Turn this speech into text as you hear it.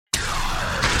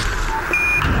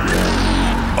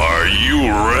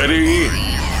you ready?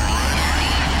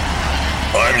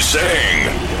 I'm saying,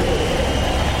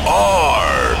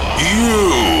 are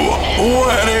you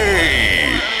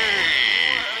ready?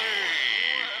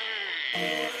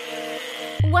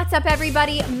 What's up,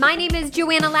 everybody? My name is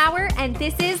Joanna Lauer, and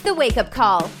this is The Wake Up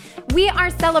Call. We are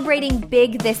celebrating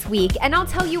big this week, and I'll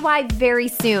tell you why very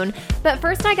soon. But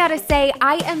first, I gotta say,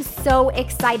 I am so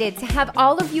excited to have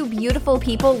all of you beautiful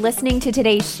people listening to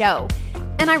today's show.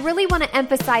 And I really want to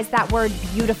emphasize that word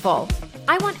beautiful.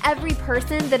 I want every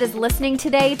person that is listening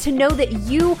today to know that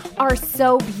you are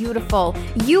so beautiful.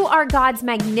 You are God's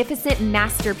magnificent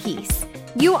masterpiece.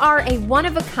 You are a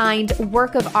one-of-a-kind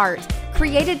work of art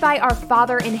created by our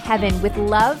Father in heaven with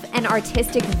love and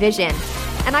artistic vision.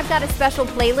 And I've got a special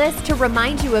playlist to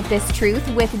remind you of this truth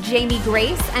with Jamie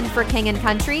Grace and For King and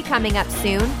Country coming up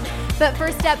soon. But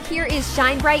first up, here is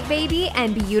Shine Bright Baby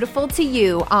and Beautiful to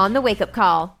You on The Wake Up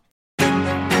Call.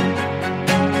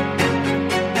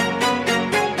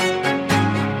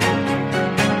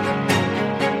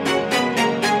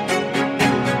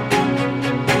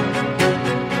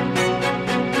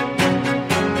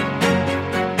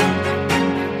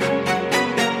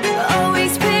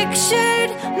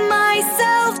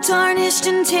 Tarnished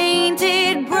and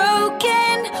tainted,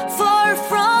 broken, far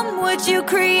from what you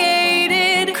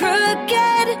created.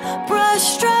 Crooked brush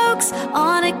strokes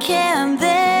on a canvas.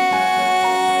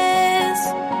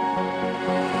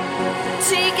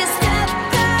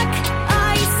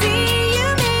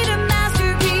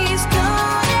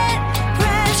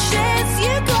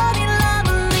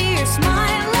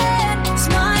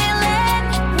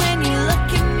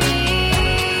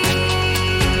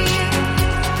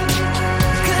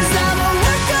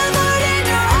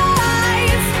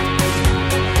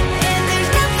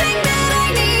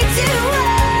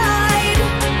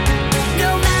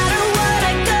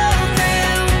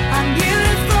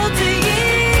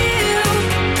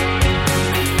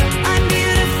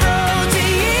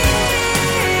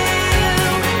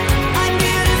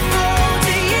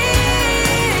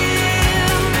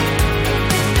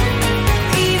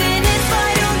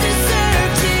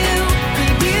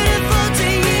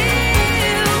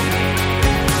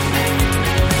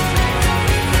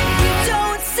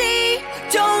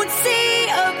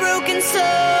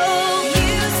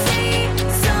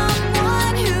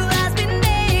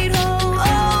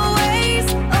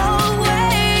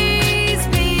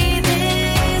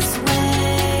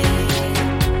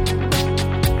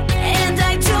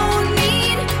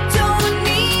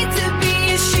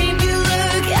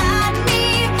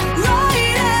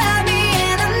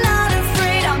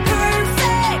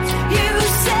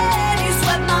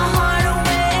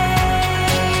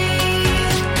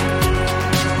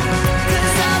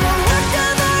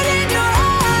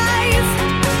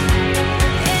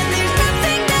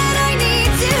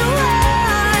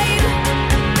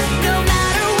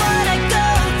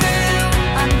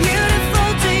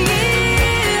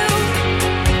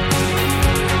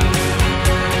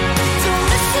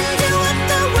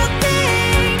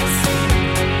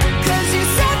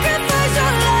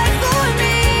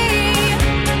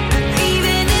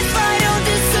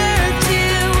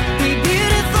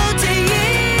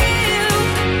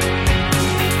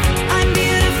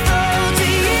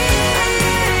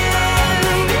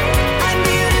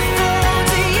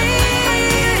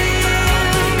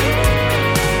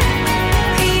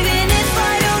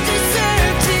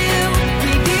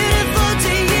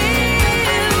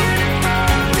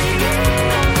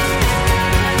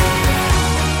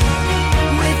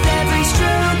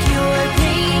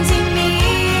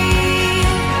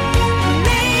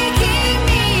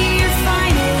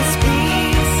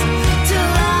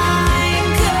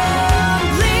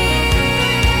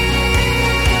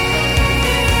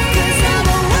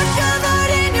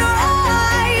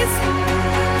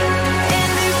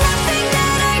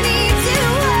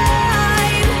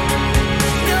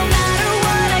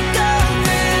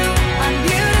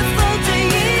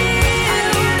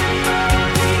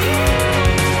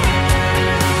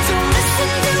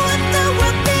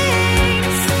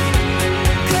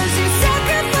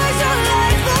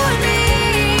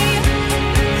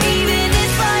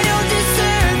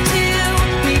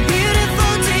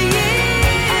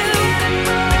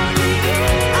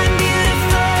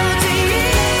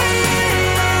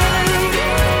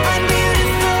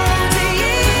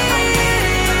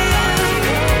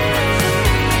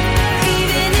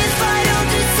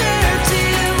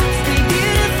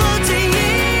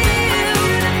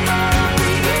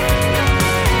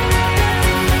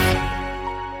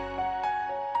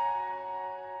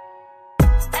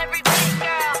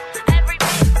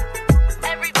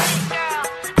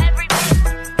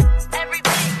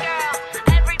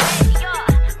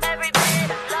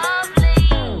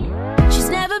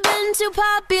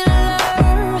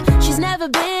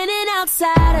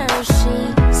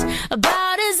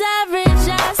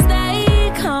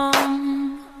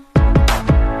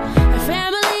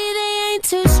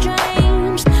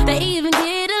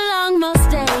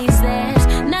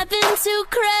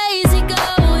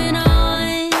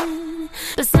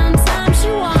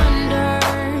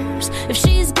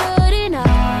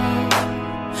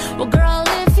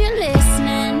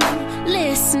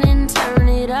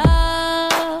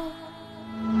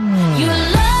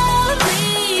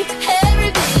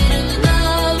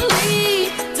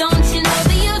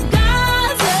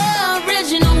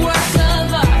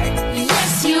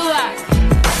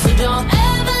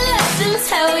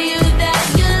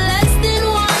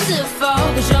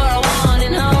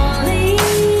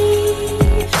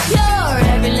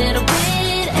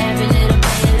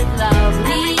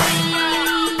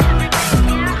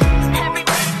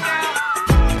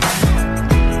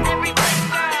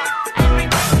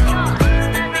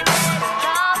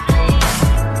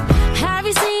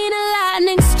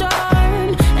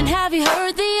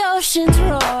 oceans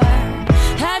roar.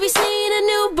 Have you seen a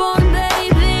newborn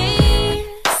baby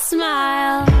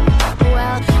smile?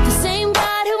 Well, the same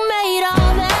God who made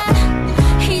all that,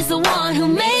 he's the one who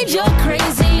made your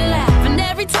crazy laugh. And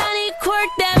every tiny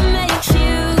quirk that makes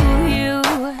you, you.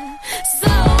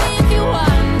 So if you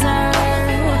wonder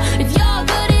if you're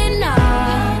good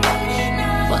enough,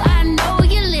 well, I know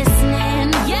you're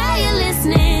listening. Yeah, you're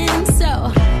listening. So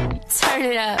turn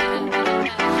it up.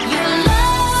 You're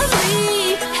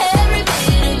lovely, every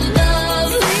bit of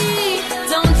lovely.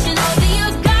 Don't you know that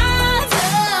you're God's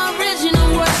original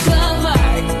work of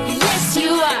art? Yes,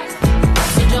 you are.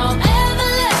 So don't ever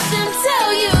let them tell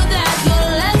you that you're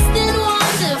less than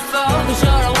wonderful. 'Cause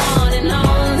you're a one and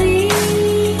only.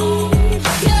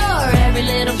 You're every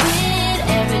little bit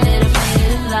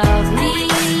lovely.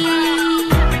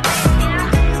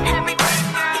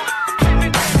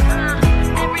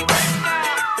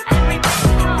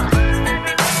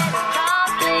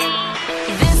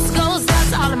 This goes out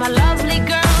to all of my lovely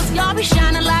girls. Y'all be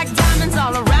shining like diamonds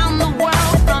all around the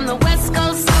world. From the west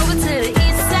coast over to the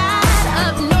east side,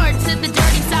 up north to the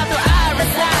dirty south where I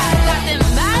reside. Got them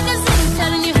magazines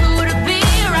telling you who to be,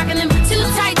 rocking them too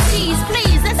tight tees.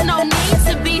 Please, there's no need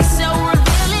to be so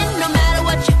revealing. No matter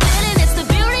what you're feeling, it's the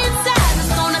beauty inside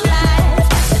that's gonna last.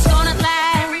 It's gonna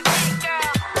last.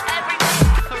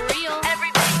 For real.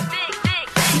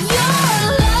 You're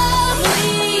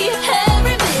lovely,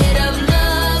 every bit of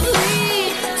lovely.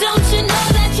 Don't you know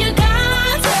that you're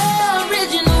God's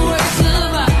original work of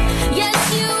art? Yes,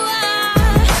 you are.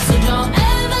 So don't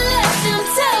ever let them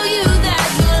tell you that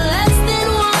you're less than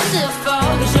wonderful.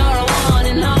 'Cause you're a one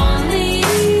and only.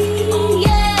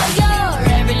 Yeah, you're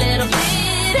every little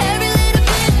bit, every little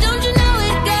bit. Don't you know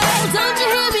it, girl? Don't you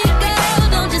hear me, girl?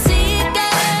 Don't you see it,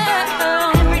 girl?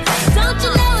 Don't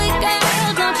you know it, girl?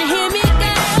 Don't you hear me,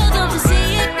 girl? Don't you see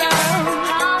it, girl?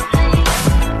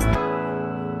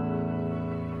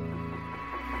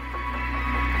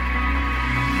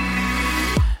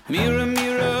 Mirror,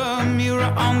 mirror,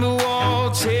 mirror on the wall,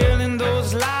 telling those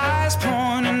lies,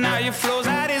 pointing out your flaws.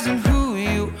 That isn't who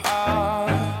you are.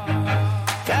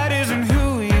 That isn't who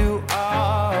you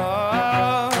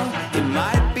are. It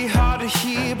might be hard to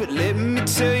hear, but let me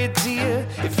tell you, dear,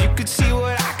 if you could see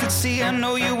what I could see, I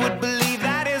know you would believe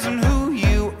that isn't who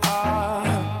you are.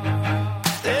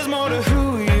 There's more to who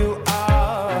you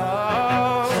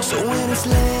are. So when it's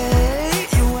late,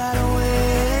 you're wide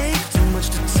awake, too much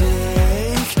to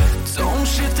take. Don't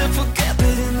shift and forget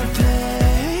that in the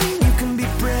pain, you can be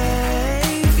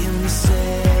brave in the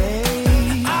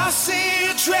same. I see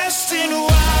you dressed in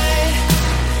white,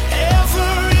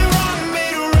 every wrong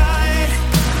made right.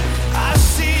 I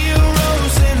see you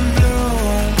rose in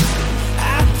bloom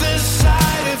at the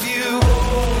sight of you.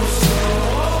 So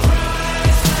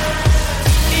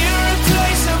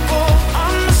irreplaceable,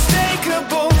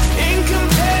 unmistakable,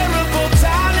 incomparable,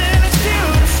 darling, it's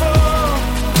beautiful.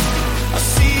 I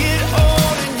see it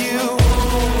all in you.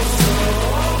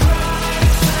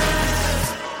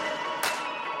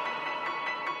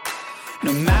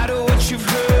 No matter what you've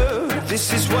heard, this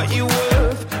is what you're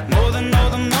worth. More than all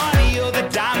the money or the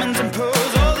diamonds and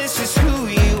pearls. Oh, this is who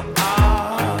you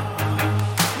are.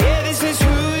 Yeah, this is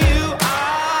who you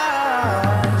are.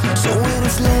 So when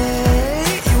it's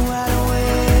late, you're wide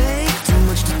awake, too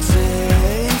much to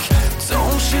take.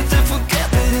 Don't shift and forget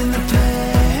that in the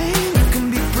pain, you can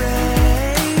be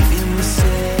brave in the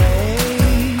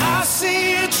same. I see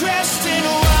you dressed in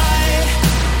white,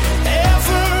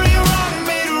 every wrong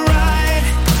made right.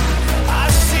 I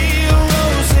see you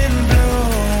rose in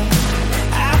bloom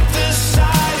at the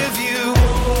sight of you.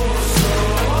 So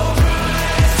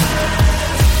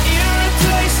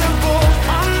irreplaceable,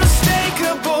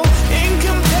 unmistakable,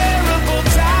 incomparable,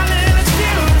 darling, it's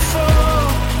beautiful.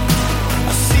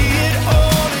 I see it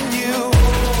all in you.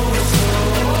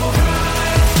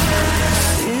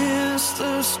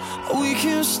 Sisters, we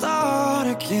can start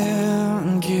again.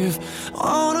 Give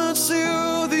honor to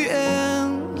the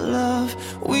end, love.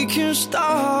 We can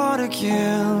start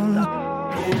again.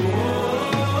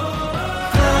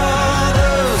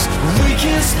 Brothers, we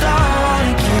can start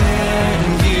again.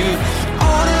 Give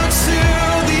honor to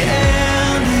the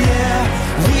end, yeah.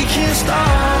 We can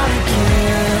start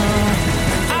again.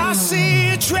 I see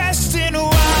you dressed in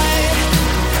white,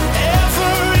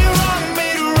 every wrong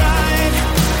made right.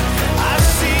 I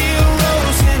see you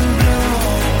rose in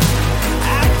bloom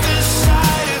at the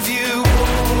sight of you.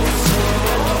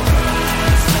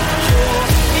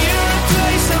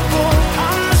 Irreplaceable,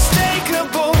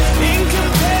 unmistakable,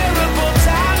 incomparable,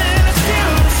 darling, it's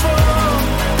beautiful.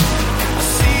 I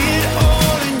see it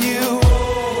all in you.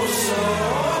 So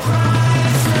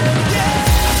yeah.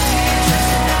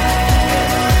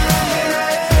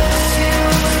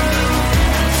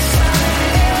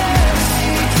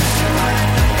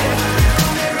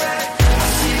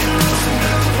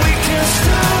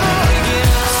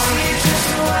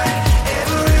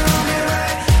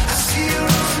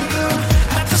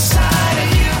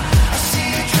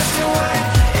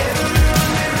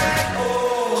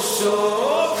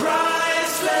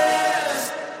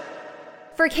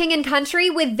 King and Country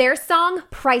with their song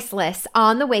Priceless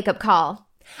on the Wake Up Call.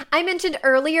 I mentioned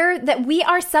earlier that we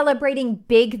are celebrating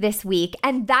big this week,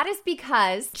 and that is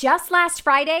because just last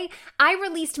Friday, I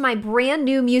released my brand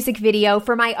new music video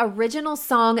for my original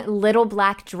song, Little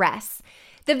Black Dress.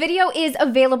 The video is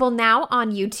available now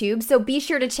on YouTube, so be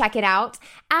sure to check it out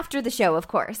after the show, of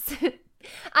course.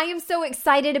 I am so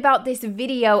excited about this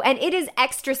video, and it is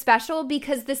extra special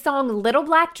because the song Little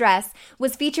Black Dress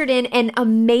was featured in an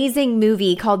amazing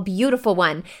movie called Beautiful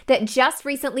One that just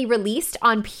recently released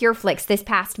on PureFlix this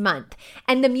past month,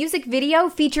 and the music video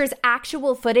features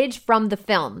actual footage from the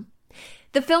film.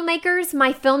 The filmmakers,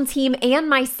 my film team, and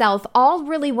myself all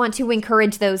really want to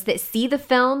encourage those that see the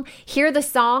film, hear the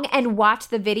song, and watch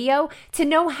the video to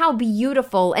know how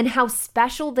beautiful and how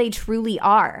special they truly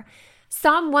are.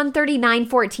 Psalm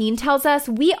 139:14 tells us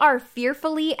we are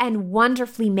fearfully and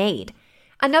wonderfully made.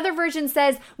 Another version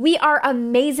says we are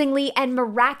amazingly and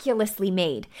miraculously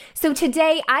made. So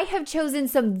today I have chosen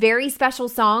some very special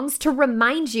songs to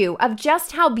remind you of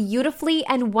just how beautifully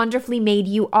and wonderfully made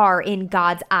you are in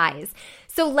God's eyes.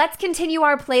 So let's continue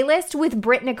our playlist with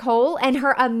Britt Nicole and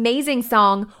her amazing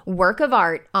song Work of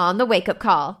Art on the Wake Up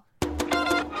Call.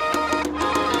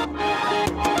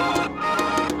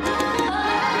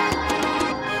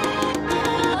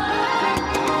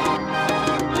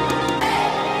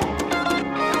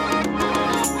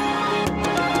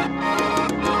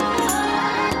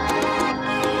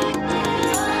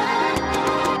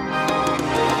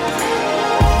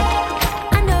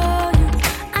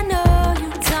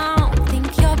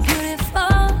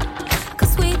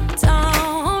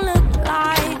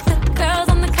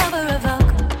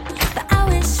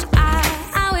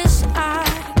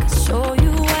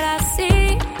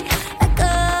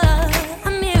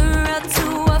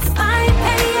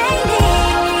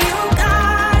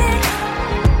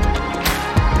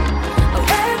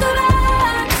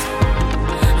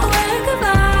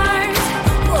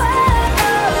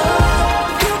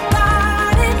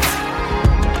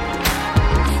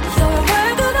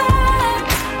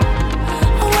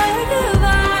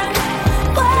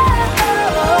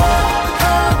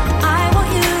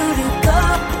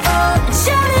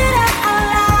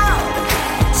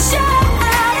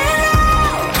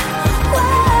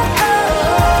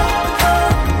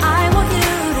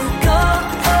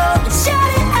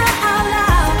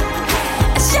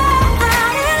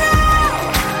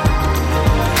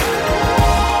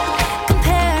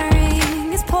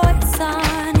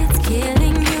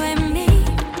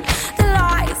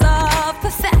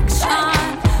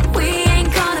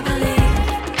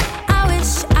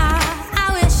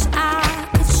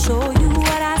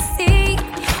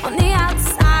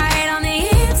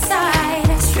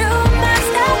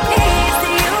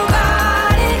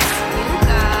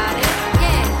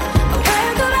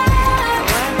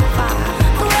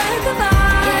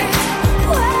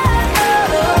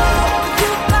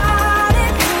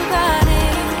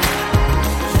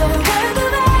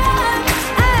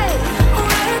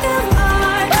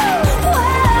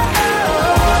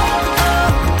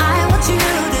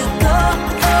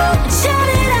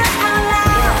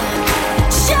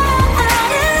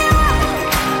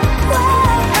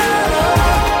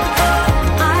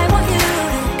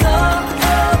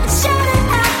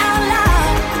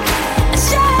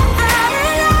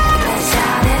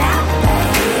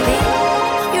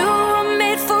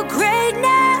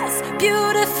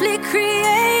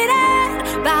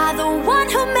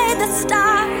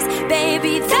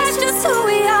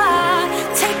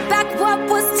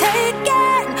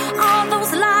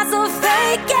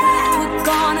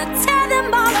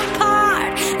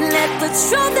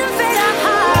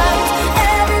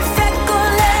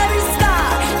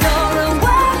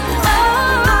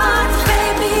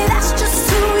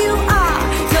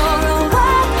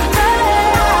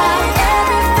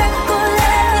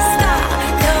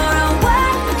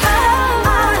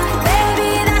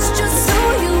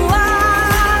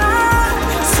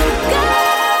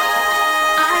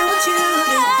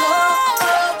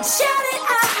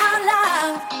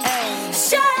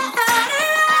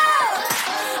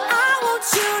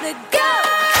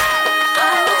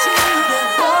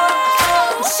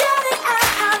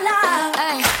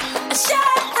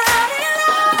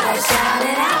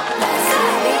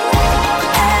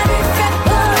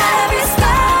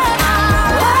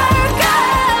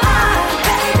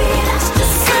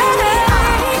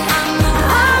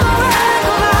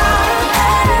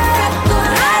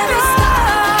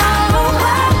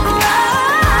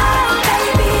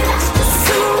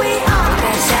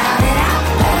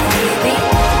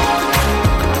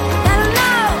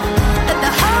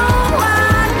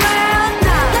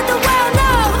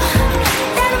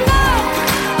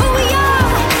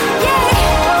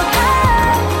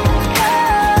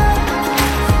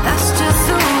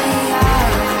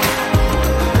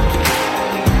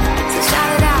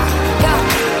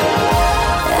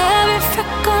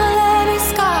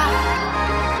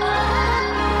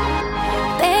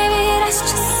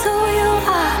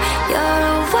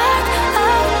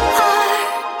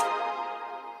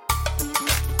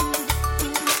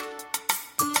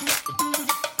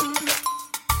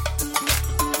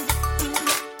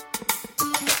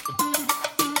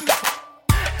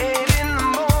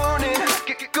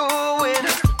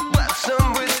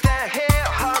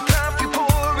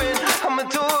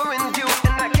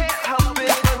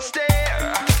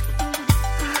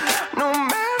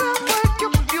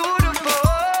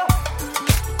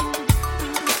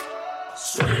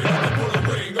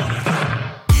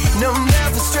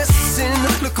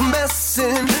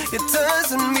 listen, it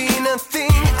doesn't mean a thing.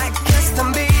 I guess that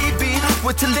maybe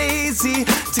we're too lazy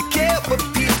to care what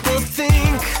people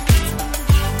think.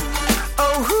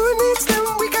 Oh, who needs them?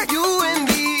 We got you and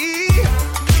me.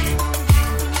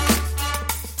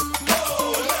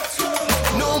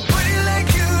 Nobody like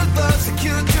you loves like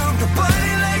you do.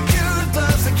 Nobody like you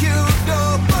loves like you.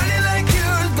 Nobody like you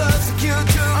loves like you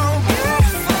do. I'm here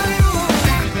for you.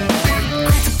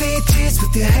 Grab the beaches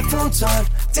with your headphones on,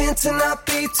 dancing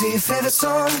upbeat to your favorite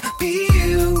song. Be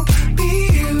you, be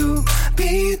you,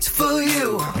 beautiful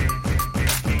you.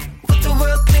 What the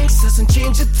world thinks doesn't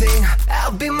change a thing.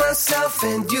 I'll be myself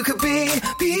and you could be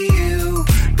you,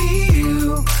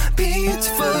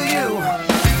 beautiful you.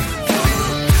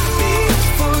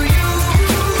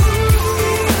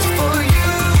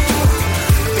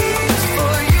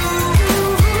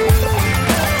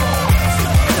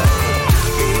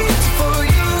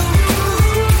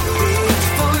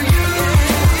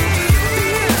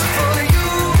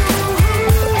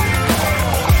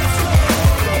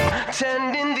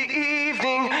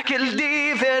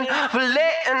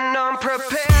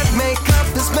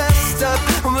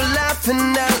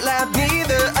 Laughing out loud,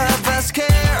 neither of us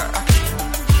care.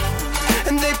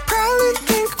 And they probably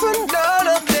think we're not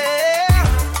up there.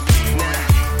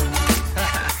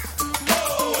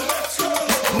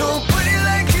 Nobody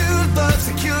like you loves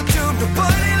like you do.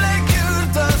 Nobody like you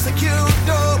loves like you.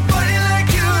 Nobody like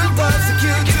you loves like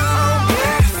you do. I'm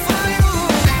here for you.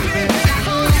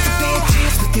 Grab the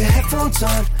beaches with your headphones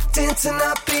on, dancing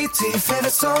upbeat to your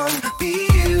favorite song. Be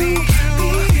you,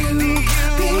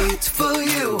 beautiful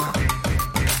you.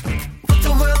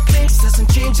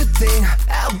 Doesn't change a thing.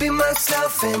 I'll be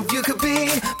myself and you could be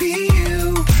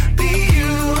you,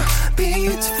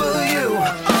 beautiful you.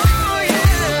 Oh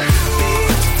yeah,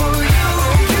 beautiful you,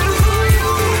 beautiful you,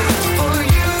 beautiful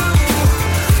you,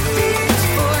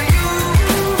 beautiful you,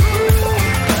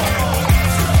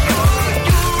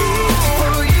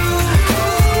 beautiful you,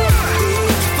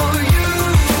 beautiful you,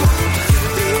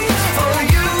 beautiful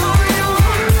you.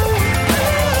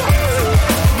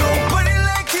 Nobody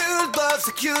like you loves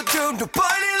like you do.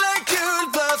 Nobody like you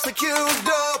loves like you.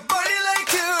 Nobody like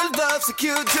you loves like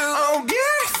you do. I'm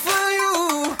here for you.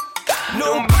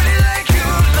 Nobody like you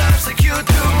loves like you do.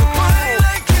 Nobody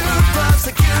like you loves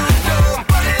like you.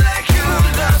 Nobody like you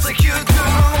loves like you do. I'm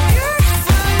here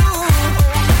for you.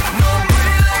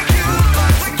 Nobody like you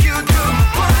loves like you do.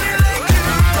 Nobody like you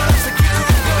loves like you.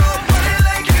 Nobody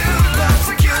like you loves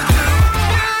like you do.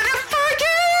 Beautiful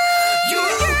you.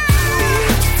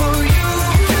 Beautiful you.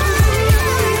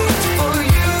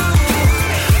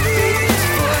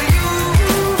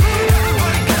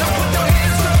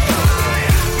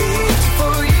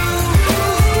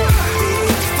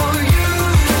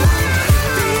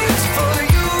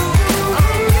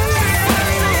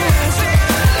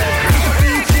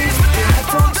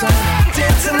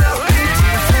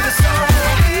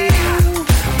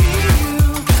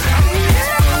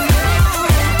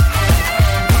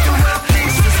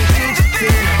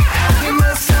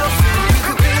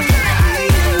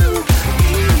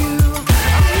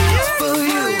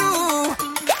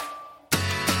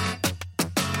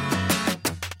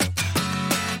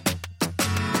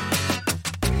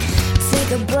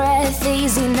 Take a breath,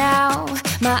 easy now.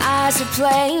 My eyes are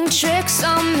playing tricks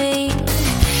on me.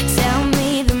 Tell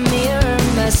me the mirror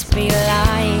must be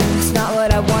lying. It's not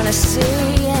what I wanna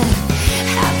see.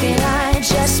 How can I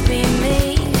just be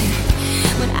me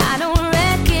when I don't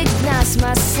recognize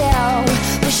myself?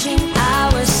 Wishing I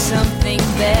was something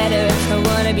better. I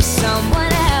wanna be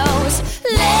someone else.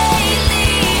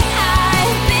 Lately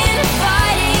I've been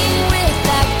fighting with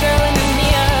that girl in the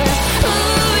mirror who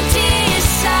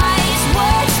decides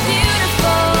what's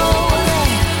beautiful.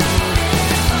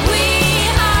 We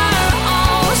are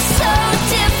all so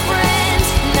different,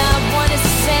 not one is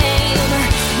the same.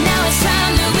 Now it's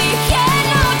time that we can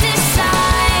all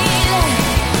decide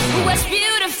what's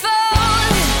beautiful.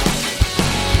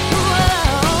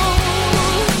 Whoa.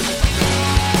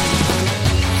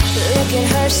 Look at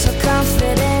her, so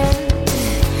confident,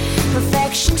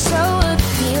 perfection so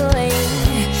appealing.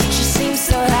 She seems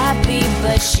so happy,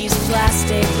 but she's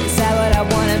plastic. Is that what I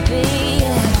wanna be?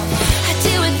 I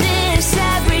deal with this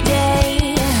every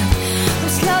day. I'm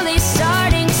slowly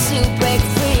starting to break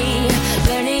free,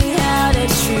 learning how to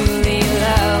truly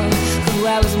love who I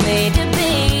was made to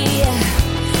be,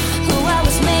 who I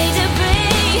was made to be.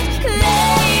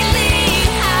 Lately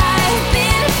I've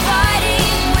been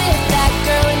fighting with that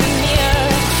girl in the mirror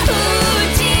who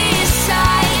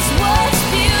decides what's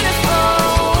beautiful.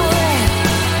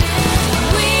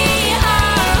 We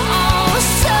are all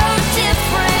so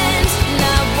different,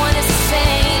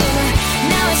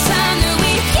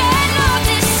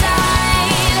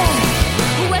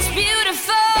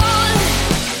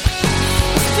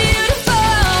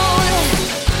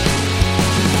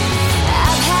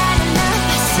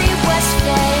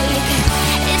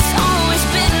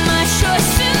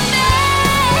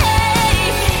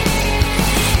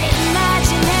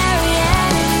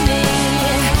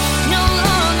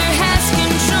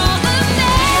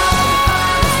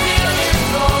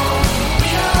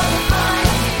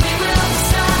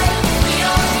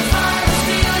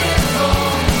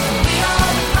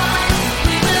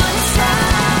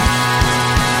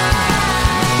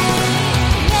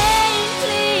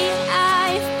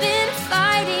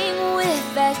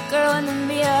 on the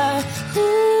mirror.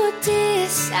 Who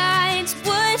decides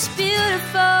what's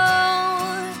beautiful?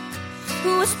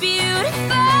 What's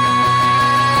beautiful?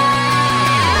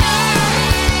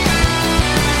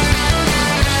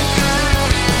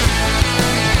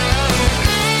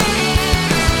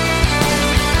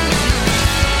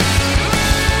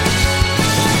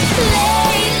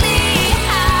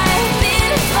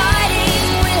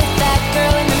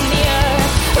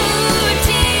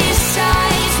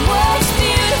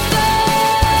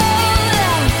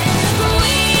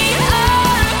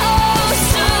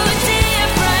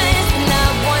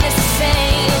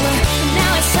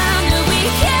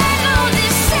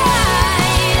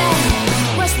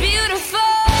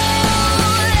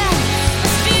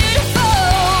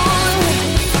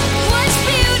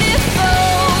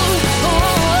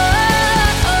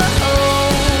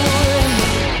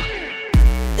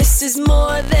 This is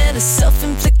more than a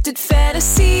self-inflicted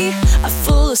fantasy, a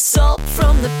full assault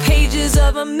from the pages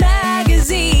of a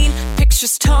magazine.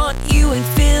 Pictures taunt you and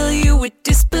fill you with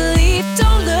disbelief.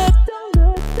 Don't look.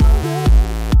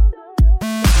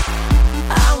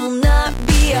 I will not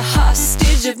be a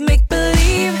hostage of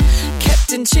make-believe,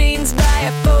 kept in chains by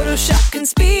a Photoshop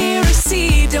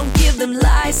conspiracy. Don't give them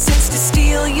license to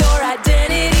steal your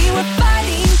identity. We're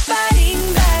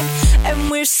fighting back,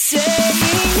 and we're saying,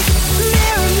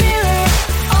 mirror, mirror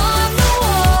on the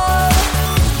wall,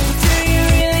 do you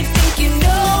really think you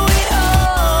know it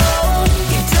all?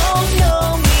 You don't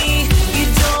know me, you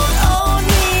don't own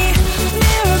me.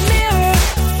 Mirror, mirror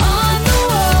on the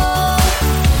wall,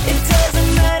 it doesn't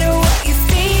matter what you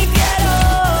think at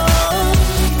all.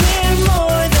 We're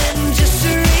more than just a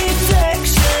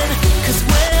reflection, 'cause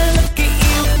when I look at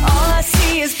you, all I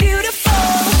see is beautiful.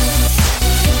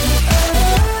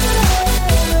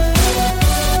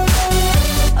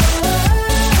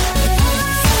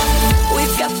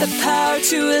 The power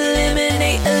to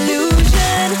eliminate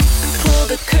illusion. Pull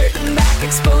the curtain back,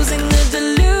 exposing the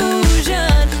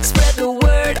delusion. Spread the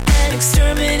word and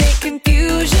exterminate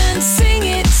confusion. Sing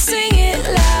it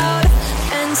loud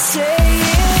and say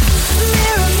it.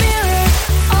 Mirror, mirror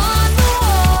on the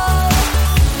wall,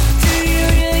 do you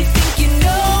really think you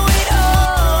know it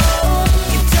all?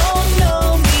 You don't know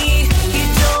me, you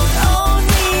don't own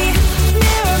me.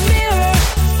 Mirror, mirror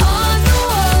on the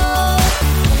wall,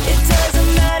 it doesn't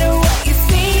matter what you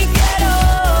think at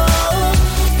all.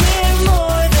 We're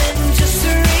more than just a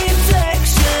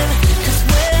reflection, 'cause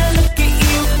when I look at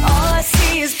you, all I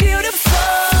see is beautiful.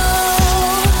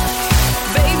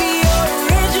 Baby, you're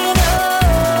original.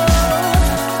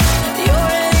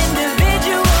 You're an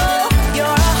individual. You're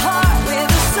a heart with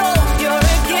a soul. You're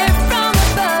a gift from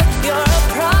above. You're a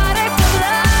product of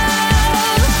love.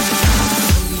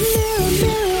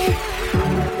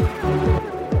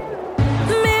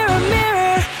 Mirror, mirror,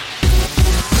 mirror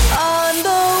on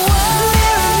the wall.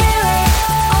 Mirror, mirror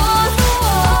on the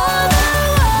wall.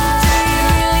 Do you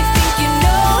really think you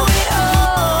know it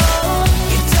all?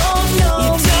 You don't know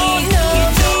me. You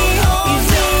don't own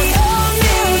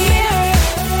me. Mirror, mirror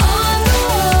on the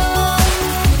wall,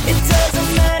 it doesn't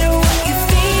matter what you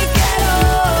think at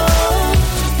all.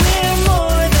 We're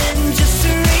more than just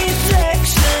a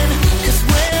reflection, 'cause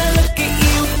when I look at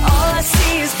you, all I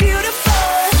see is beautiful.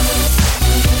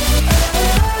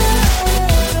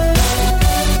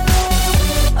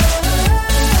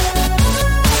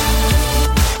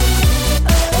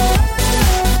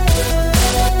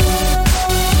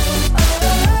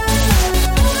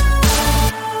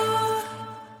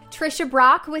 Trisha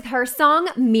Brock with her song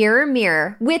Mirror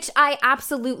Mirror, which I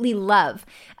absolutely love,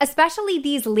 especially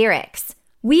these lyrics.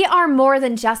 We are more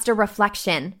than just a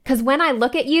reflection, because when I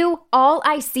look at you, all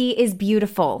I see is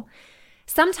beautiful.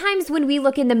 Sometimes when we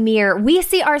look in the mirror, we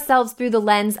see ourselves through the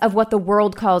lens of what the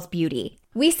world calls beauty.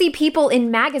 We see people in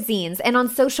magazines and on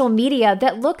social media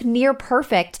that look near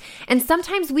perfect, and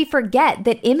sometimes we forget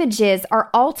that images are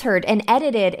altered and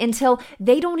edited until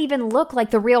they don't even look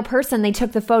like the real person they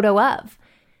took the photo of.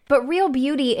 But real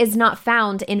beauty is not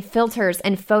found in filters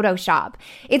and Photoshop.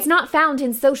 It's not found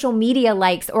in social media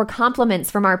likes or compliments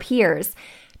from our peers.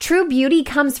 True beauty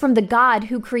comes from the God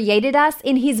who created us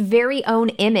in his very own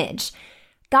image.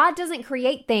 God doesn't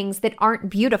create things that aren't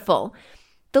beautiful.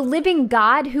 The living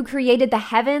God who created the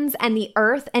heavens and the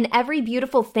earth and every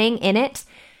beautiful thing in it,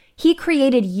 he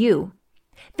created you.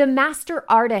 The master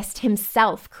artist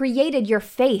himself created your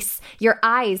face, your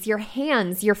eyes, your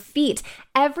hands, your feet,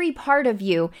 every part of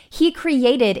you. He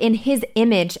created in his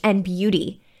image and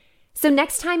beauty. So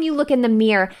next time you look in the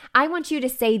mirror, I want you to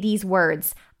say these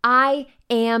words: I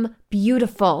am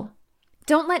beautiful.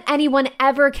 Don't let anyone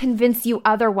ever convince you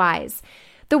otherwise.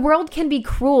 The world can be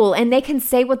cruel and they can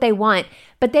say what they want,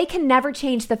 but they can never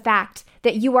change the fact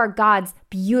that you are God's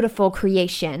beautiful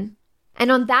creation.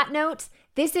 And on that note,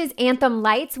 this is Anthem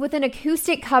Lights with an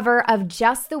acoustic cover of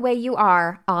Just the Way You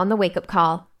Are on the Wake Up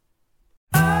Call.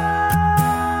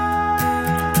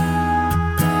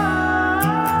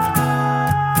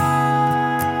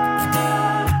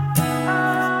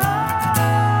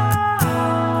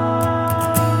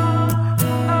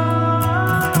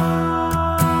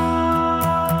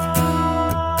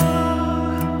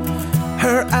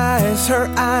 Her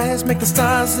eyes make the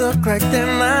stars look like they're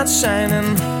not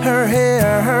shining. Her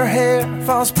hair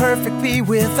falls perfectly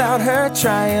without her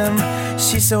trying.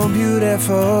 She's so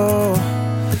beautiful,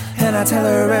 and I tell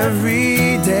her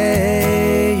every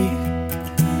day.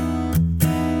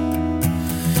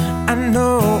 I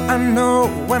know,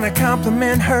 when I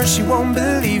compliment her, she won't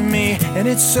believe me. And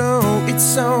it's so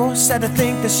sad to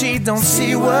think that she don't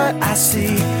see what I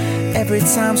see. Every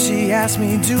time she asks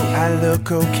me, do I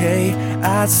look okay?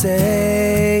 I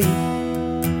say,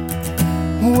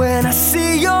 when I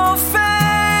see your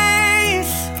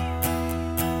face,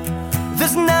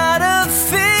 there's not a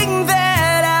thing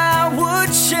that I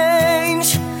would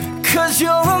change. 'Cause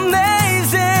you're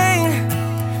amazing,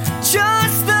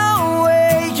 just the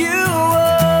way you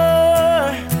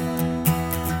are.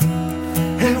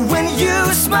 And when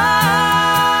you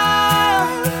smile,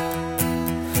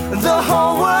 the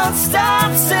whole world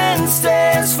stops and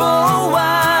stares for a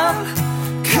while.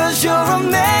 'Cause you're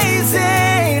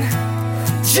amazing,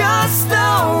 just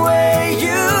the way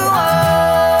you are.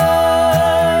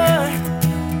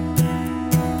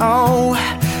 Oh,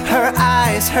 her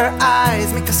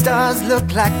eyes make the stars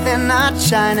look like they're not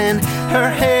shining. Her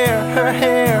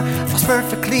hair falls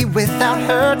perfectly without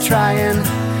her trying.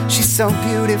 She's so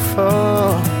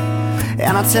beautiful,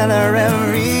 and I tell her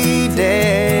every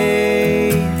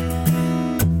day.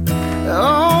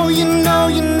 Oh, you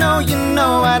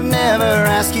know I'd never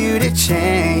ask you to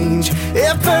change.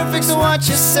 If perfect's what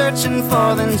you're searching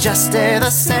for, then just stay the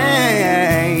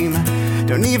same.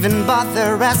 Don't even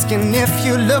bother asking if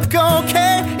you look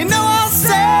okay. You know I'll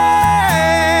say,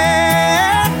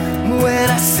 when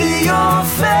I see your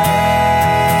face,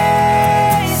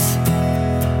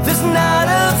 there's not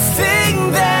a thing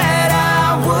that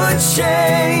I would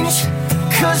change.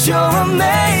 'Cause you're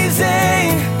amazing,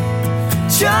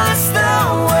 just the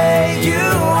way you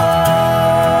are.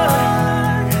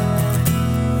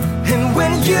 And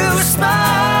when you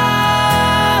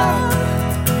smile,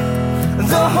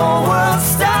 the whole world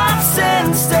stops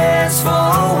and stares for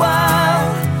a while.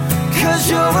 'Cause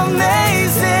you're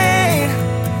amazing,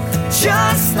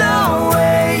 just the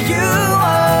way you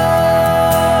are.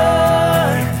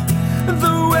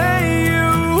 The way you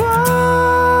are.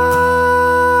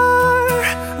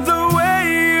 The way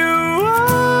you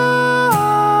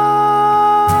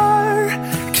are.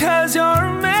 'Cause you're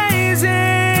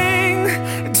amazing,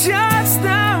 just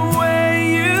the way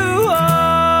you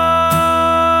are.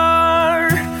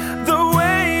 The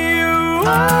way you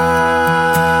are.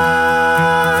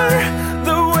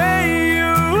 The way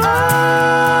you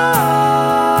are.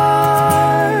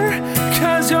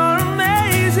 'Cause you're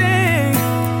amazing,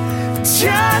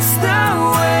 just the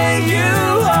way you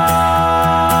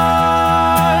are.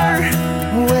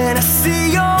 When I see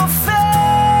your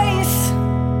face,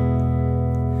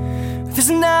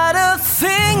 there's not a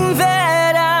thing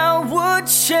that I would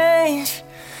change.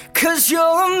 'Cause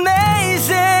you're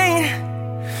amazing,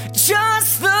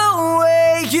 just the way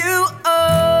you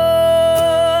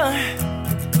are.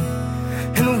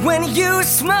 And when you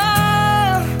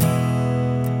smile,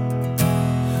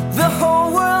 the whole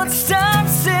world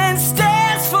stops and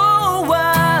stares for a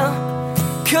while.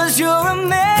 'Cause you're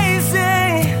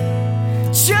amazing,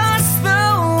 just the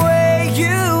way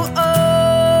you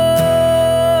are.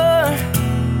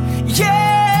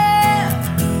 Yeah.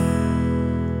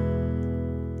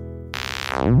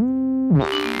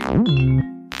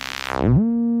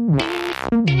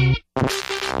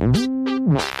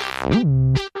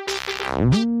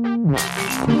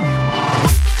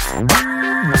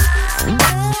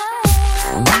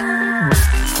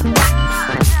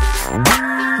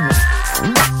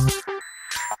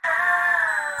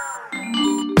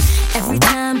 Every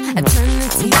time I turn the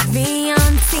TV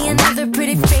on, see another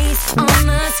pretty face on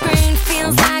the screen.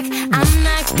 Feels like I'm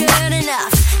not good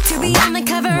enough to be on the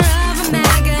cover of a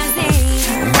magazine.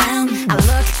 Turn around, I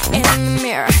look in the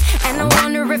mirror, and I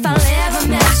wonder if I'll ever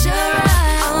measure up.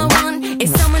 All I want is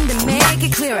someone to make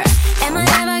it clearer. Am I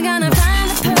ever gonna find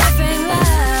the perfect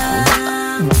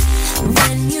love?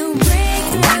 Then you break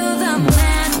through the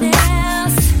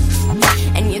madness,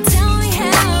 and you tell me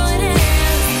how it is.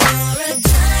 You're a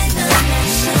diamond that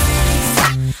shines,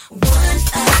 one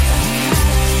of a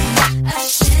kind, a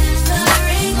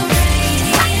shimmering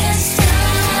radiant star.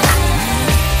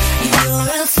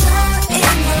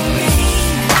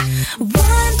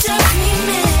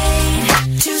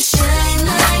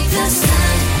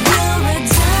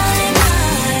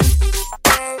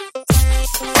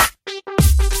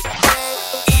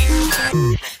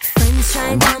 Friends try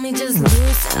and tell me just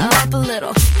loosen up a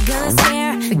little. Gonna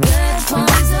scare the good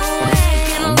ones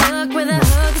away. Gonna look with a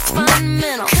hook, it's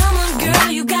fundamental. Come on,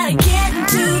 girl, you gotta get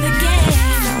into the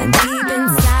game. And deep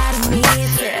inside of me it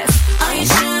says, are you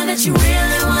sure that you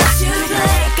really want to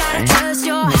play? Gotta trust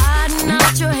your heart and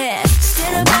not your head.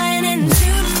 Instead of buying into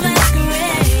the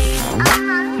masquerade,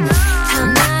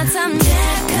 I'm not some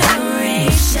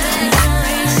decoration.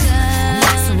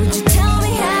 So would you tell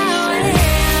me how it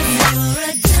is? You're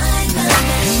a diamond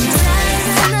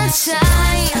that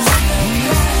shines.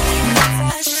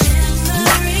 A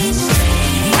shimmering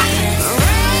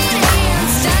radiant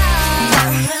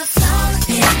star. A flower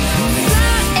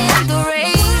in the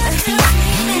rain.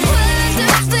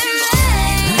 Wonderfully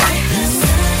made.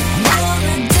 You're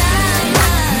a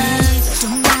diamond.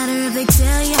 Don't matter if they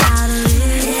tell you how to live.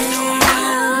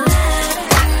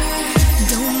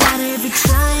 Don't matter if you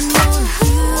try and know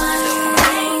who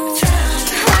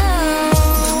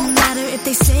don't matter if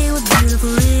they say we're beautiful.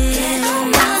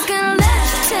 I'm not gonna let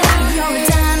you tell you're a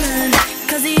diamond,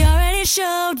 'cause he already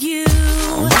showed you.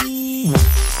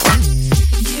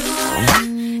 You're a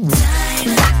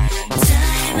diamond,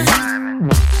 diamond.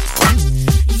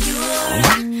 You're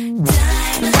a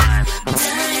diamond,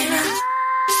 diamond.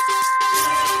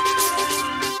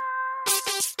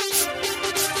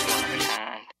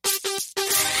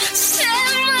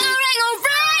 Shimmering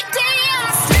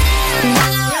radiance.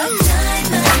 You're a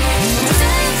diamond,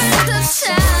 diamond of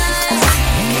shine.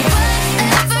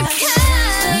 Whatever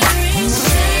kind.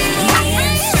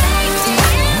 Radiance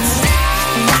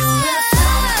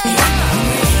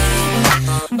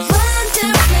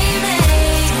wonderfully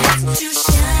made to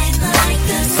shine like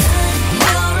the sun.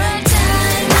 You're a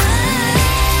diamond.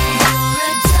 You're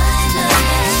a diamond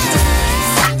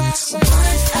that shines.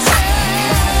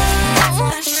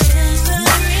 A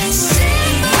shimmering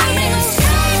radiant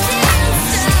star.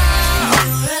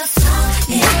 You're a flower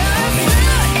in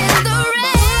the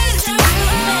rain.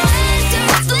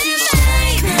 Wonderfully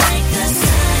made like the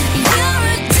sun. You're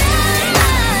a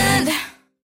diamond.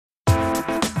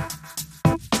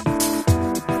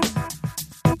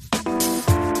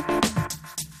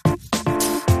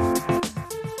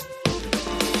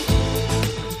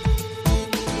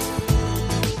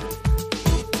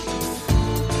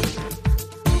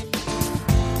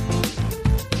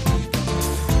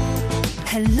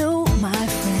 Hello, my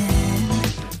friend.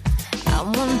 I'm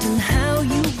wondering how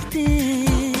you've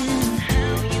been.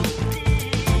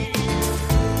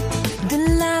 The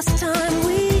last time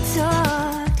we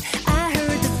talked, I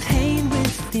heard the pain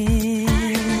within.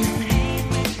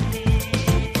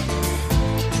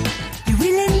 You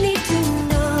really need to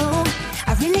know. I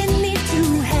really need to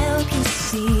help you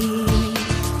see.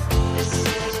 This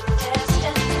is your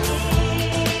destiny.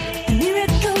 The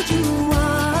miracle you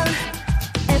are.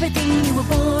 Everything you were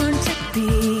born to be.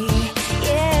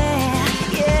 Yeah,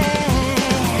 yeah.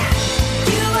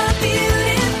 You are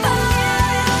beautiful.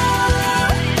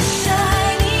 A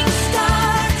shining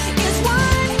star is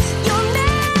what you're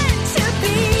meant to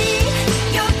be.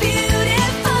 You're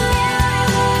beautiful.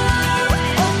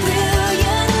 A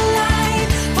brilliant light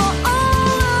for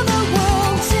all the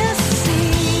world to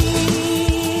see.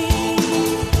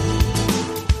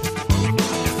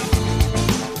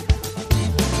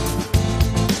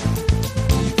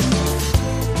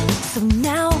 So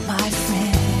now, my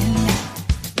friend,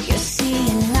 you're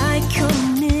seeing light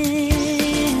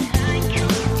coming.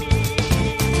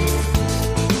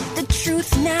 The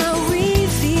truth now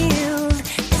revealed.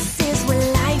 This is where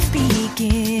life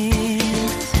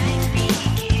begins.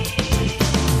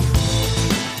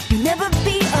 You'll never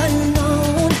be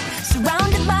alone,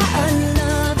 surrounded by a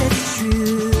love that's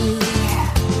true.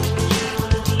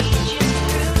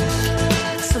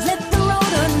 So let the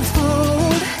road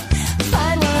unfold.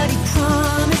 Find what he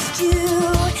promised you.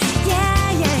 Yeah,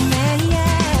 yeah, yeah,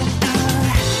 yeah.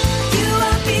 You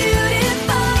are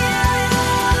beautiful.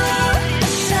 A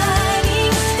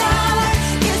shining star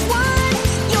is what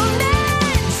you're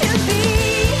meant to be.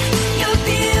 You're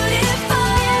beautiful.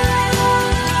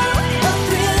 A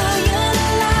brilliant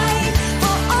light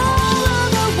for all of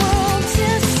the world to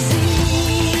see.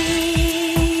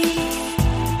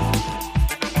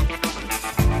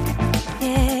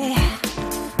 Yeah.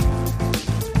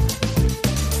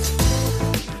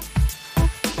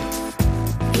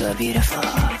 You're beautiful.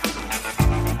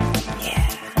 Yeah.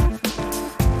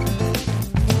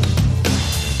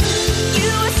 You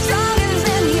are stronger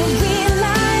than you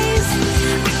realize.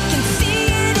 I can see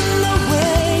it in the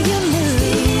way you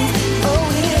move. Oh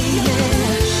yeah,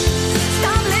 yeah.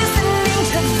 Stop listening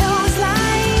to those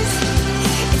lies.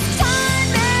 It's time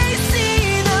they see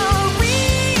the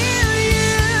real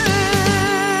you.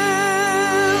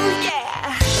 Yeah.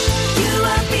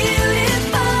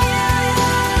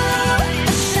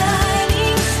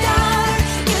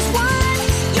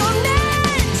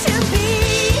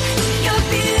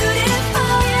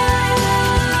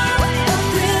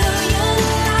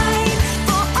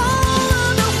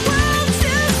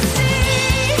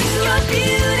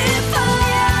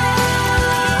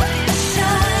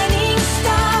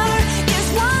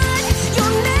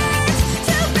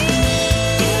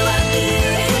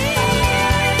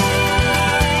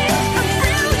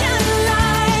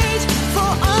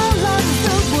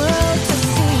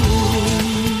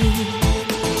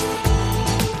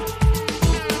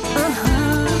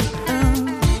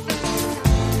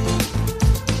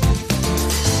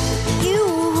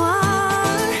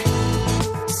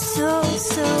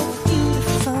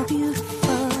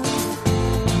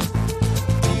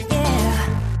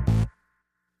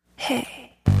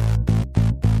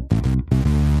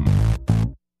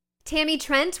 Tammy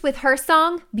Trent with her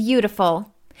song,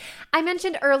 Beautiful. I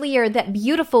mentioned earlier that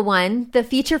Beautiful One, the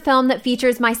feature film that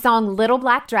features my song Little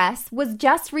Black Dress, was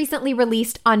just recently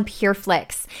released on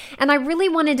PureFlix. And I really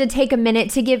wanted to take a minute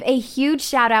to give a huge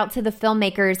shout out to the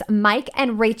filmmakers Mike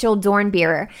and Rachel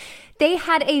Dornbeer. They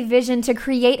had a vision to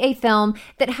create a film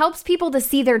that helps people to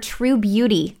see their true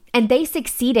beauty, and they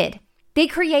succeeded. They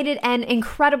created an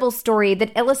incredible story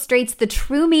that illustrates the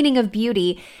true meaning of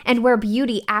beauty and where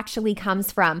beauty actually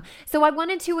comes from. So I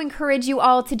wanted to encourage you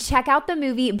all to check out the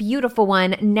movie Beautiful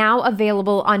One, now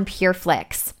available on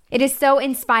PureFlix. It is so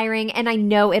inspiring, and I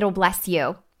know it'll bless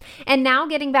you. And now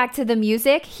getting back to the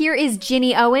music, here is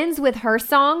Ginny Owens with her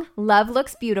song, Love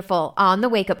Looks Beautiful, on the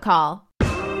Wake Up Call.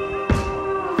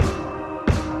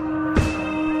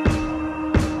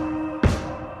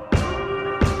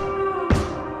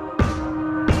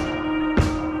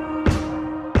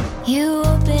 You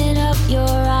open up your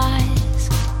eyes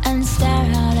and stare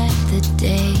out at the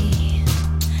day.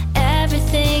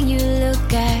 Everything you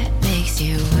look at makes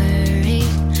you worry.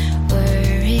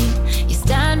 You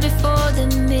stand before the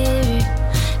mirror,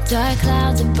 dark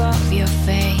clouds above your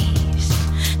face.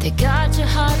 They got your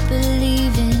heart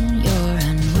believing you're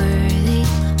unworthy.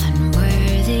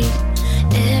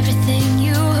 Everything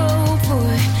you hope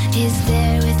for is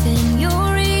there within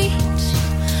your reach.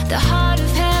 The heart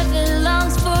of heaven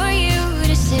longs for you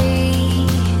to see.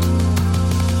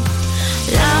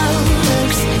 Love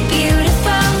looks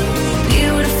beautiful,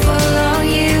 beautiful on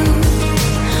you.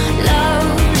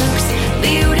 Love looks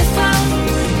beautiful,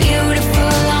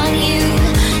 beautiful on you.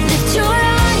 Lift your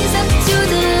eyes up to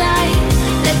the light.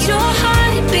 Let your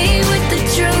heart be with the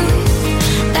truth.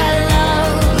 That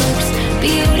love looks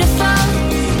beautiful,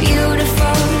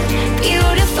 beautiful,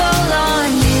 beautiful on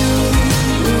you.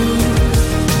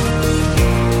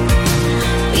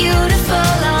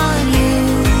 Beautiful on you.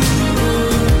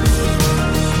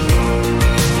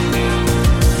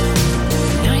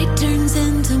 Night turns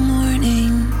into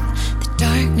morning, the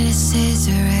darkness is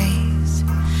erased.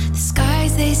 The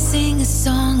skies, they sing a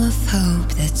song of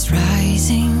hope that's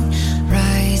rising.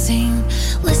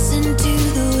 Listen to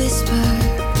the whisper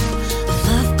of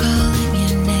love calling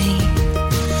your name.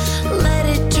 Let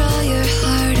it draw your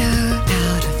heart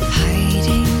out of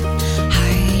hiding.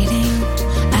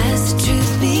 As the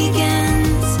truth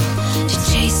begins to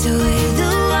chase away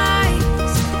the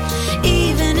lies,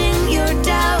 even in your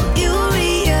doubt you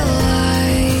realize,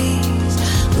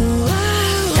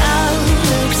 love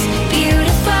looks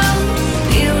beautiful,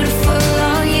 beautiful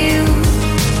on you.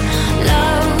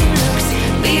 Love looks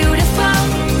beautiful,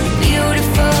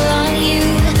 beautiful on you.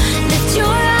 Lift your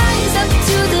eyes up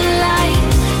to the light.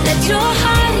 Let your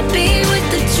heart be with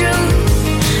the truth.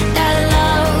 That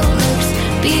love looks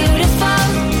beautiful,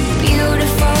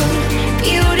 beautiful,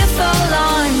 beautiful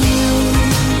on you.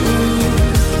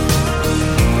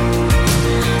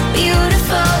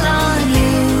 Beautiful on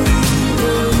you.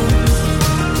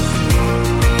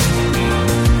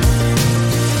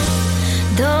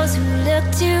 Those who look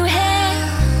to him,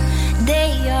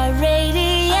 they are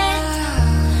radiant.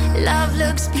 Love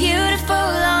looks beautiful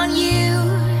on you.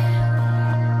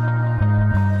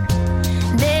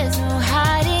 There's no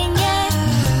hiding it,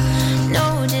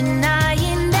 no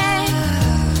denying that.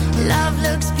 Love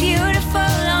looks beautiful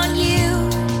on you.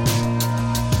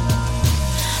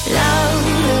 Love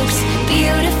looks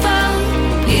beautiful,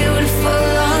 beautiful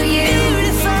on you.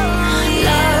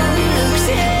 Love looks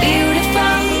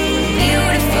beautiful,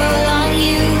 beautiful on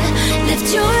you. Lift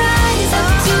your eyes up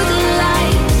to the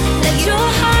light. Let your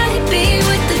heart be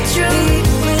with the truth.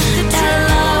 That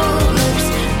love looks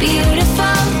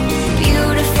beautiful,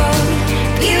 beautiful,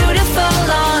 beautiful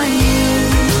on you.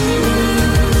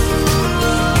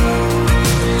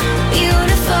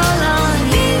 Beautiful on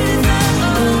you.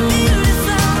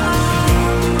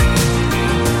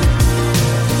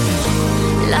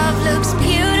 Love looks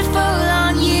beautiful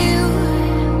on you.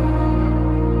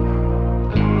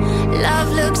 Love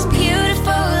looks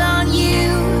beautiful on you.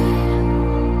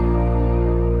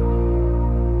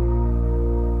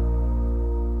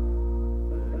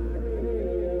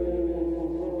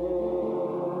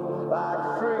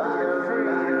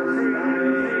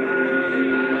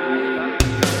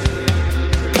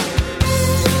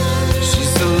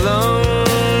 She's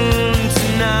alone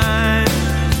tonight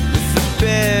with a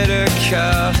bitter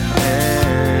cup,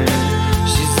 and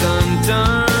she's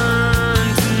undone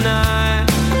tonight.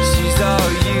 She's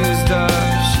all used up.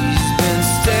 She's been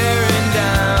staring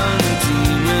down the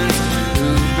demons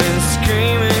who've been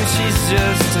screaming. She's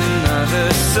just another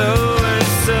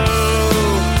so-and-so,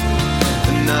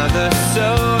 another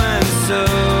so-and-so.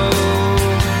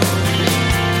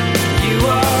 You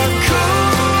are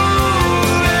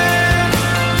cold and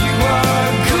you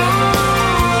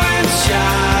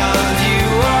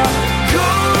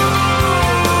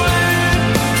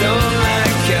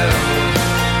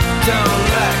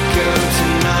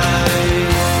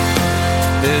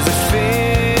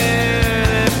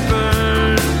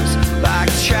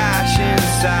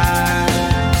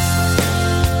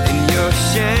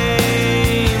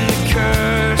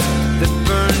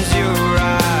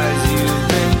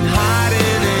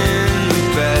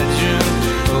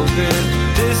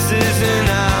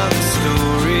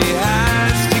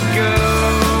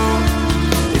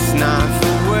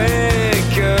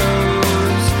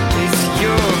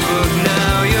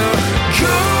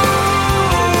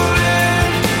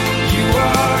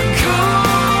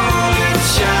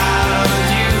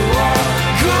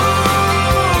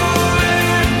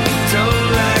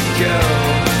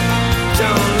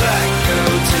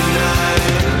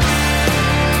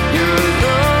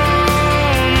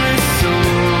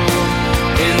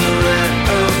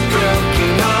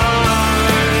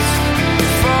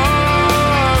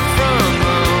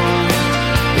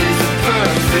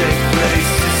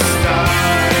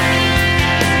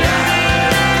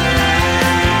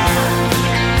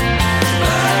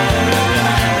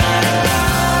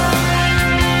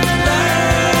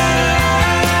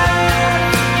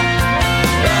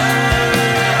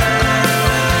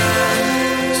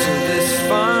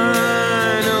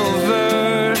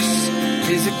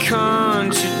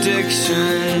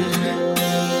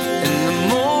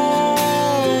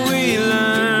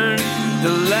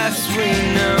we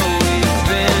know we've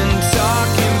been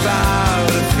talking about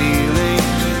a feeling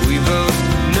we both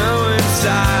know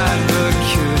inside, but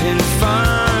couldn't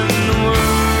find the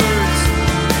words.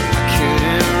 I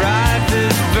couldn't write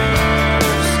this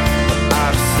verse.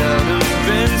 I've seldom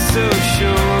been so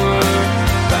sure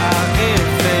about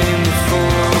anything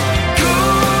before.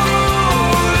 Golden,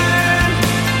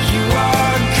 you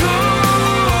are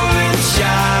golden,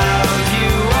 child.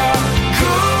 You are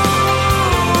golden.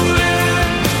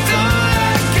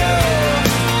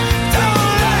 Don't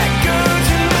let go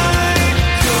tonight.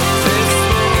 This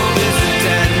world is a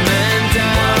dead man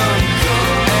down.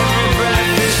 Every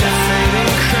breath is a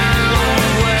fading crown.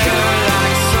 We're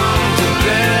like some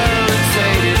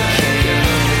debilitated king.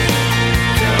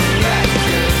 Don't let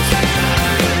go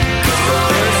tonight.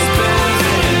 First spins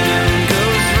and then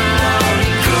goes round.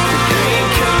 The green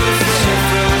comes from the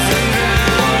frozen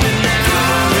ground, and now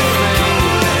everything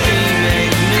will be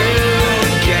made new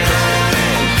again.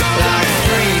 Like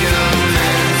freedom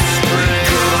and spring.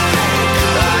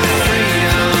 Like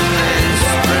freedom and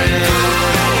spring.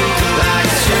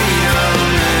 Like freedom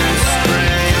and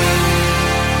spring.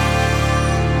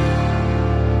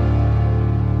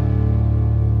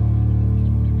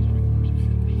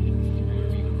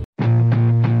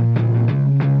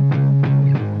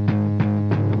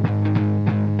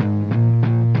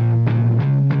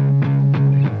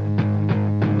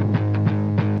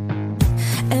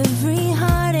 Every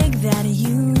heartache that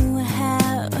you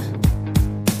have,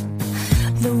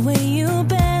 the way you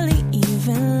barely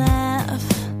even laugh,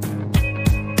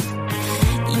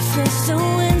 you feel so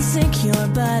insecure,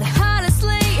 but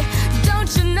honestly,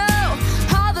 don't you know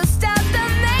all the stuff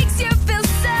that makes you feel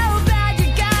so bad, you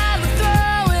gotta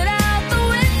throw it out the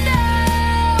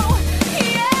window.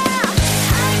 Yeah,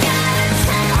 I gotta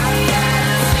tell you,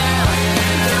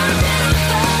 you're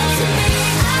beautiful to me.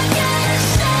 I gotta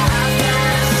show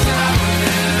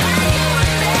that you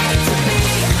were made to be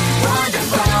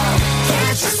wonderful.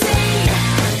 Can't you see?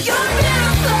 You're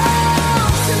beautiful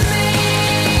to me.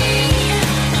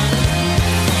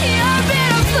 You're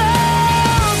beautiful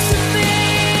to me.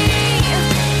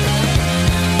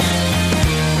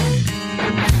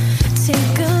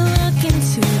 Take a look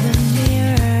into the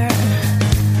mirror.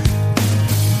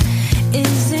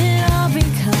 Is it all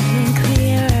becoming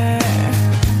clearer?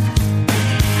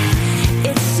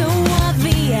 It's so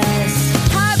obvious.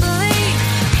 I believe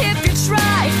if you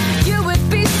tried, you would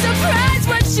be surprised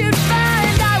what you'd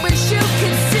find. I wish you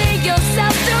could see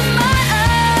yourself through my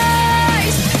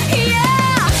eyes.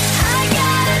 Yeah, I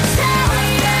gotta tell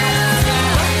you,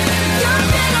 you're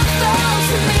beautiful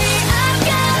to me. I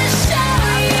gotta show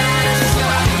you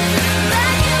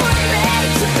that you were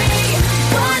made to be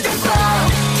wonderful.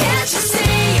 Can't you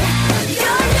see?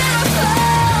 You're beautiful.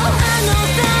 I know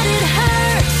that it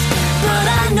hurts, but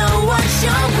I know what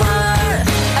you're worth.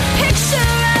 A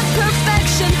picture of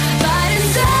perfection, but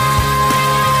inside,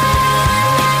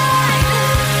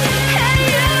 and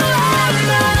you are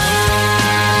mine.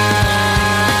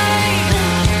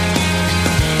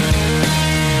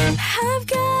 I've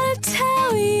gotta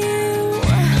tell you,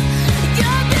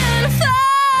 you're beautiful.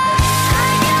 I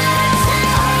gotta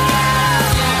tell you,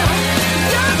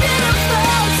 you're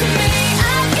beautiful to me.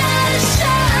 I gotta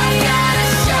show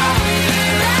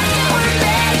that you were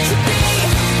made to be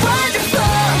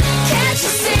wonderful. Can't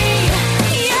you see?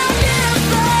 You're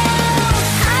beautiful.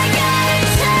 I gotta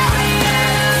tell you,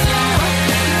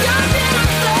 you're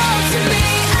beautiful to me.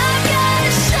 I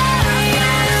gotta show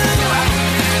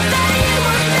that you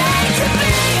were made to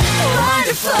be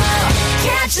wonderful.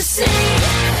 Can't you see?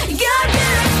 You're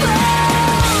beautiful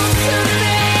to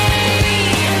me.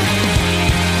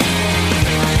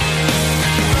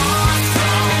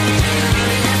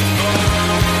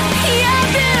 You're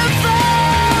beautiful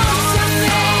to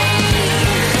me.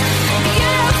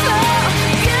 Beautiful,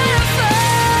 beautiful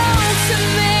to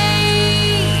me.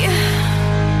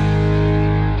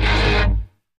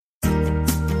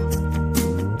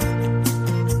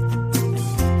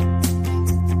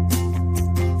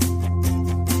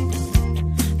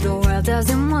 The world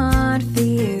doesn't want for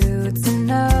you to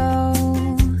know.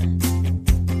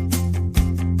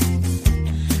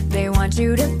 They want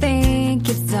you to think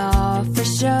it's all for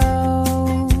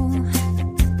show.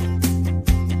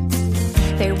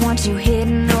 They want you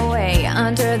hidden away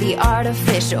under the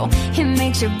artificial. It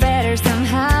makes you better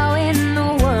somehow in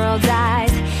the world's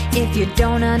eyes. If you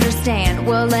don't understand,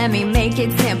 well, let me make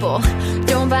it simple.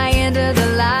 Don't buy into the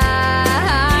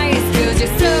lies, 'cause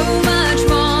you're so much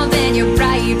more than your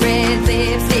bright red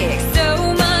lipstick, so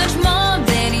much more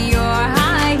than your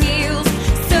high heels,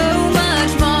 so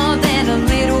much more than a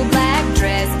little black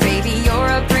dress. Baby,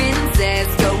 you're a princess.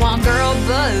 Go on, girl,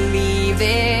 believe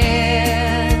it.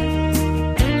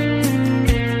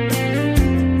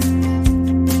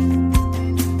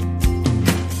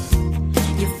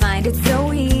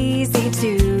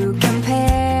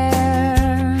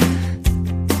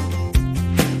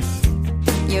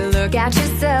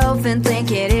 yourself and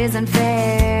think it isn't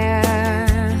fair.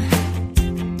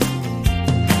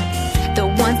 The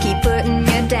ones keep putting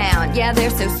you down, yeah, they're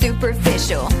so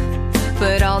superficial.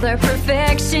 But all their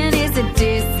perfection is a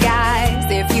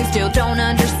disguise. If you still don't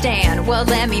understand, well,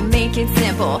 let me make it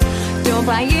simple. Don't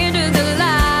buy into the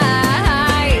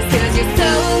lies, 'cause you're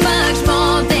so much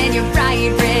more than your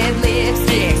bright red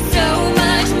lipstick, so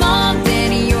much more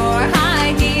than your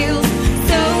high heels,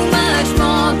 so much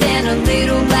more than a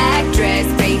little black dress.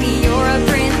 Baby, you're a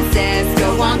princess. Go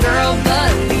on, girl,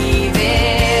 believe it.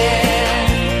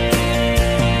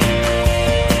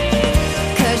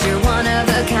 'Cause you're one of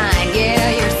a kind, yeah,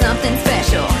 you're something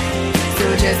special. So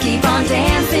just keep on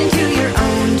dancing to your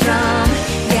own drum.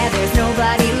 Yeah, there's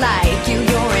nobody like you,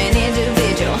 you're an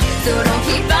individual. So don't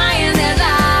keep buying their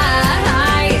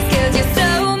lies, 'cause you're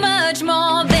so much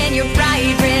more than your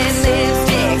bright red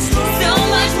lipstick, so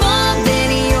much more than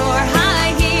your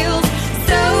high heels,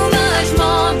 so much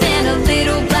more than a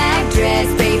little black dress.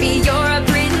 Baby, you're a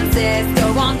princess. Go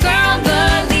on, girl,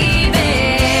 believe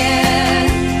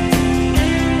it.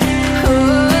 Oh,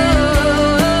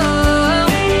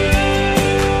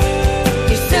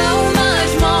 you're so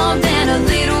much more than a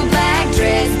little black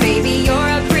dress. Baby, you're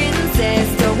a princess.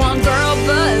 Go on, girl,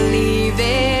 believe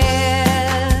it.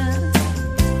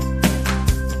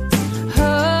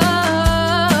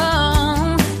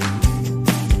 Oh,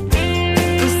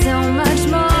 you're so much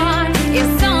more.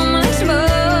 You're so much more.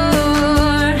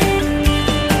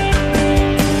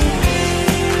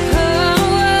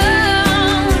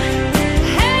 Oh,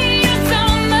 hey, you're so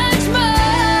much more.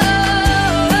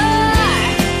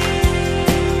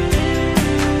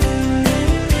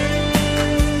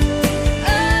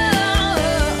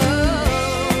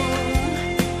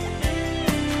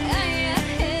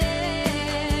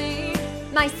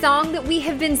 My song that we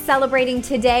have been celebrating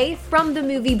today from the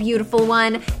movie Beautiful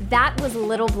One, that was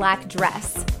Little Black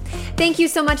Dress. Thank you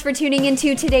so much for tuning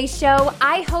into today's show.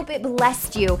 I hope it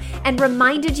blessed you and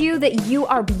reminded you that you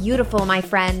are beautiful, my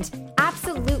friend.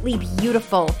 Absolutely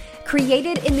beautiful.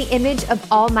 Created in the image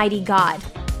of Almighty God.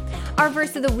 Our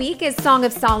verse of the week is Song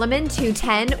of Solomon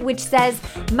 2:10, which says,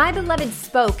 "My beloved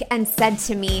spoke and said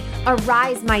to me,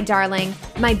 arise, my darling,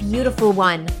 my beautiful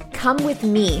one, come with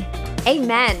me."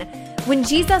 Amen. When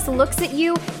Jesus looks at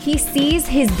you, he sees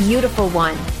his beautiful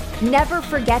one. Never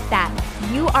forget that.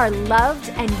 You are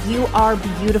loved and you are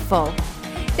beautiful.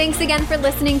 Thanks again for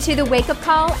listening to The Wake Up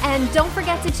Call, and don't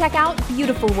forget to check out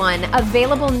Beautiful One,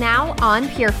 available now on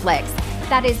PureFlix.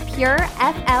 That is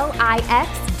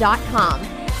pureflix.com.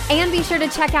 And be sure to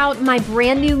check out my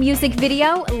brand new music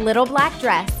video, Little Black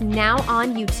Dress, now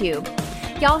on YouTube.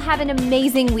 Y'all have an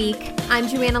amazing week. I'm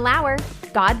Joanna Lauer.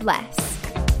 God bless.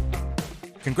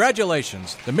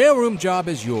 Congratulations. The mailroom job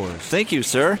is yours. Thank you,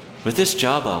 sir. With this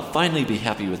job, I'll finally be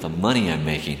happy with the money I'm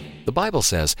making. The Bible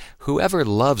says, whoever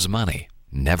loves money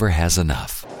never has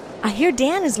enough. I hear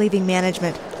Dan is leaving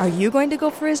management. Are you going to go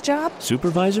for his job?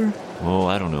 Supervisor? Oh,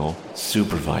 I don't know.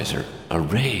 Supervisor. A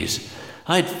raise.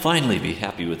 I'd finally be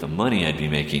happy with the money I'd be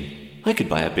making. I could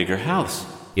buy a bigger house.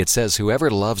 It says whoever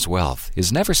loves wealth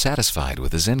is never satisfied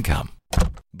with his income.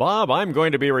 Bob, I'm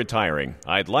going to be retiring.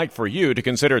 I'd like for you to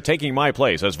consider taking my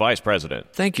place as vice president.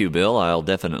 Thank you, Bill. I'll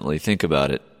definitely think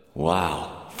about it.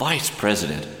 Wow. Vice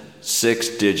president.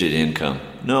 6-digit income.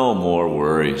 No more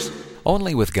worries.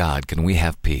 Only with God can we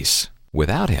have peace.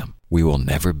 Without him, we will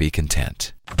never be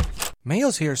content.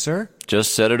 Mail's here, sir.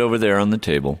 Just set it over there on the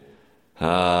table.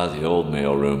 Ah, the old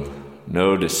mailroom.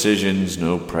 No decisions,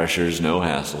 no pressures, no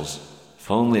hassles. If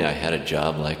only I had a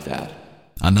job like that.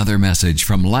 Another message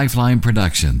from Lifeline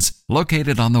Productions,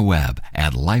 located on the web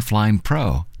at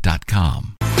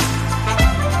lifelinepro.com.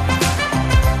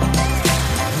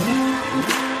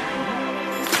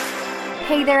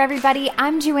 Hey there, everybody.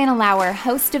 I'm Joanna Lauer,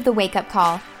 host of The Wake Up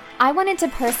Call. I wanted to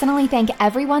personally thank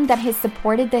everyone that has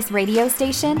supported this radio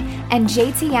station and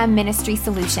JTM Ministry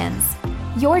Solutions.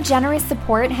 Your generous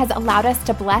support has allowed us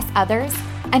to bless others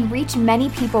and reach many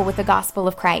people with the gospel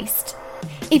of Christ.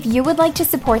 If you would like to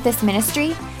support this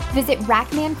ministry, visit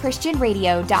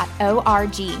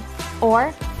rackmanchristianradio.org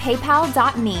or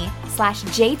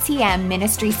paypal.me/JTM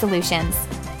Ministry Solutions.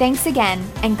 Thanks again,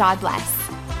 and God bless.